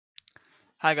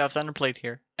Hi guys, Underplayed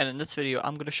here, and in this video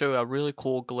I'm going to show you a really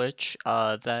cool glitch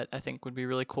that I think would be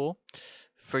really cool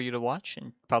for you to watch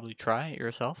and probably try it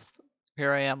yourself.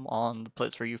 Here I am on the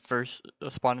place where you first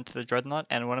spawn into the Dreadnought,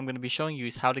 and what I'm going to be showing you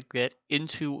is how to get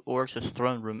into Oryx's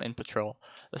throne room in Patrol.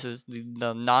 This is the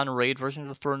non-raid version of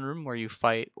the throne room where you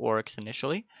fight Oryx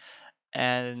initially,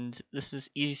 and this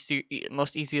is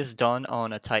most easiest done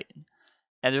on a Titan.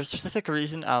 And there's a specific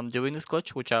reason I'm doing this glitch,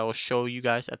 which I will show you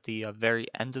guys at the very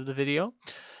end of the video.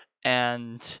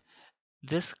 And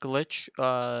this glitch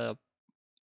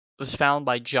was found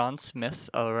by John Smith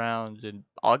around in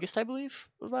August, I believe,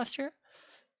 of last year.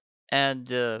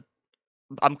 And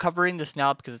I'm covering this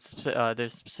now because there's a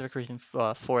specific reason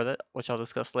for that, which I'll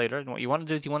discuss later. And what you want to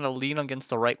do is you want to lean against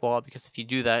the right wall, because if you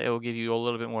do that, it will give you a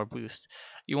little bit more boost.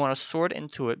 You want to sword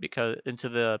into it because into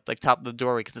the top of the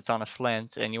doorway because it's on a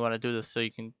slant, and you want to do this so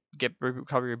you can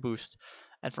recover your boost.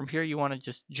 And from here, you want to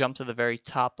just jump to the very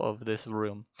top of this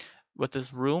room. With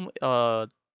this room,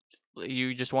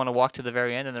 you just want to walk to the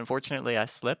very end, and unfortunately I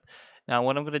slip. Now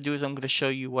what I'm going to do is I'm going to show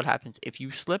you what happens if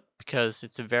you slip, because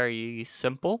it's very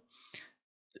simple.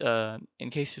 In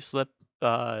case you slip,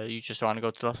 you just want to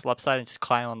go to the left side and just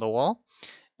climb on the wall,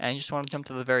 and you just want to jump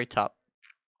to the very top.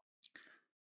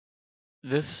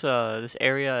 This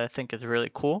area I think is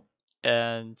really cool,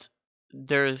 and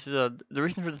there's the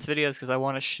reason for this video is because I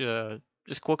want to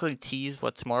just quickly tease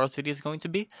what tomorrow's video is going to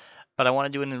be, but I want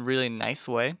to do it in a really nice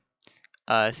way.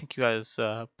 I think you guys,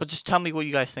 but just tell me what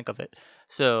you guys think of it.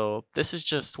 So this is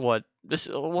just this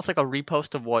is almost like a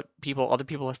repost of what other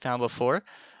people have found before,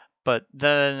 but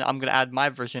then I'm gonna add my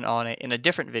version on it in a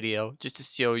different video just to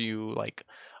show you like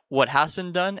what has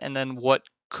been done and then what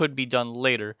could be done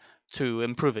later to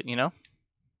improve it, you know?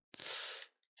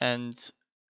 And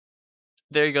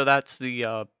there you go. That's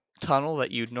the tunnel that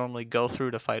you'd normally go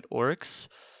through to fight Oryx,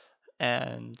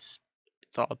 and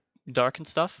it's all dark and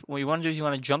stuff. What you want to do is you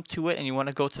want to jump to it and you want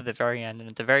to go to the very end. And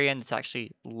at the very end, it's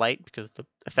actually light because the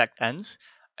effect ends.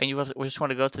 And you just want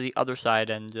to go to the other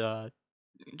side and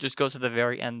just go to the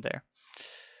very end there.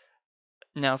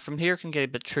 Now, from here, it can get a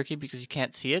bit tricky because you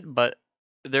can't see it, but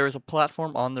there is a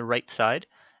platform on the right side,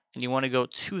 and you want to go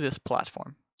to this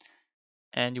platform,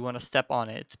 and you want to step on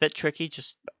it. It's a bit tricky.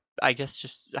 Just, I guess,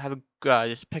 just have a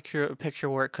just picture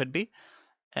where it could be.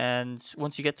 And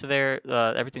once you get to there,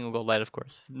 everything will go light, of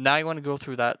course. Now you want to go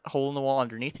through that hole in the wall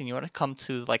underneath, and you want to come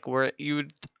to like where you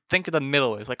would think of the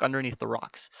middle is, like underneath the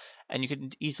rocks. And you can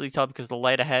easily tell because the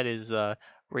light ahead is where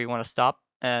you want to stop.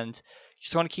 And you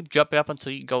just want to keep jumping up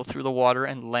until you go through the water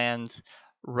and land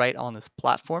right on this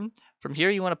platform. From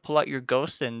here, you want to pull out your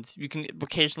ghost, and you can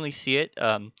occasionally see it.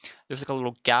 There's like a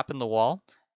little gap in the wall,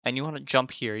 and you want to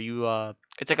jump here.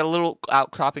 It's like a little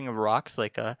outcropping of rocks,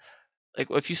 like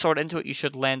if you sword into it, you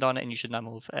should land on it and you should not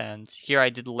move. And here I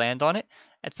did land on it.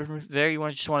 And from there, you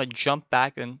just want to jump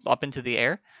back and up into the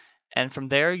air. And from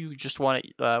there, you just want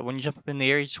to, when you jump up in the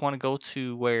air, you just want to go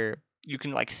to where you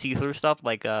can like see through stuff,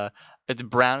 like it's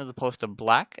brown as opposed to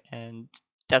black, and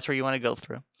that's where you want to go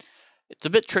through. It's a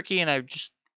bit tricky, and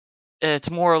it's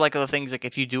more like the things like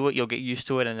if you do it, you'll get used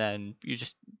to it, and then you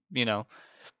just, you know,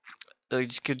 you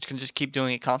just can just keep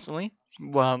doing it constantly.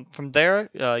 From there,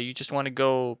 you just want to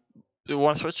go. You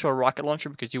want to switch to a rocket launcher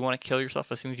because you want to kill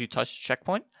yourself as soon as you touch the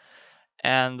checkpoint.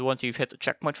 And once you've hit the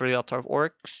checkpoint for the altar of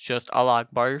Oryx, just Allah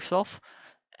Akbar yourself.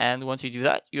 And once you do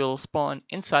that, you'll spawn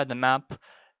inside the map,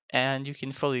 and you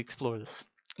can fully explore this.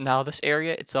 Now, this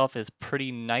area itself is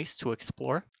pretty nice to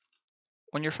explore.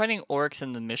 When you're fighting Oryx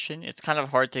in the mission, it's kind of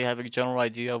hard to have a general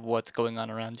idea of what's going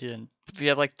on around you. And if you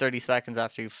have like 30 seconds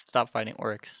after you stop fighting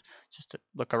Oryx, just to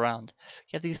look around,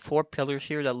 you have these 4 pillars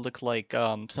here that look like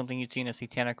something you'd see in a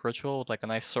satanic ritual with like a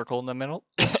nice circle in the middle.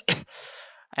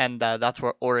 And that's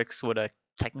where Oryx would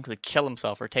technically kill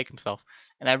himself or take himself.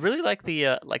 And I really like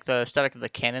the aesthetic of the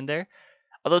cannon there.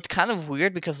 Although it's kind of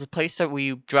weird because the place that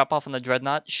we drop off on the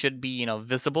Dreadnought should be, you know,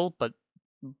 visible, but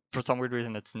for some weird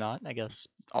reason it's not. I guess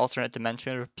alternate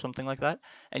dimension or something like that.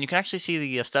 And you can actually see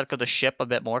the aesthetic of the ship a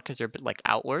bit more because they're a bit like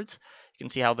outwards. You can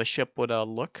see how the ship would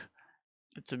look.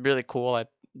 It's really cool. I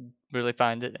really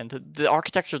find it, and the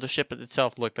architecture of the ship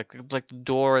itself looked like the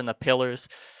door and the pillars.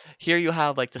 Here you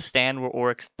have like the stand where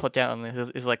Oryx put down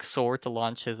his like sword to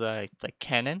launch his like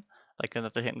cannon, like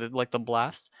the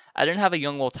blast. I didn't have a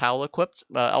young old towel equipped,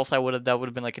 else that would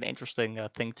have been like an interesting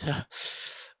thing to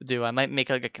do. I might make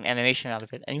like an animation out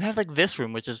of it. And you have like this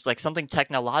room, which is like something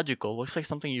technological. Looks like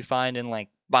something you find in like,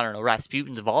 I don't know,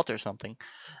 Rasputin's vault or something.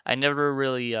 I never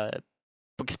really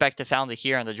expect to found it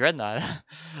here on the Dreadnought.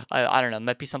 I don't know. It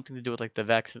might be something to do with like the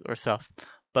Vex or stuff.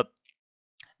 But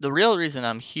the real reason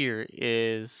I'm here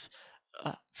is,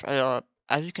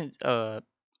 as you can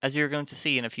as you're going to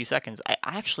see in a few seconds, I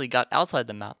actually got outside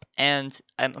the map, and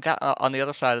I got on the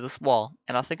other side of this wall,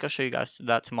 and I think I'll show you guys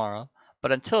that tomorrow.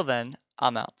 But until then,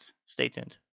 I'm out. Stay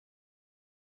tuned.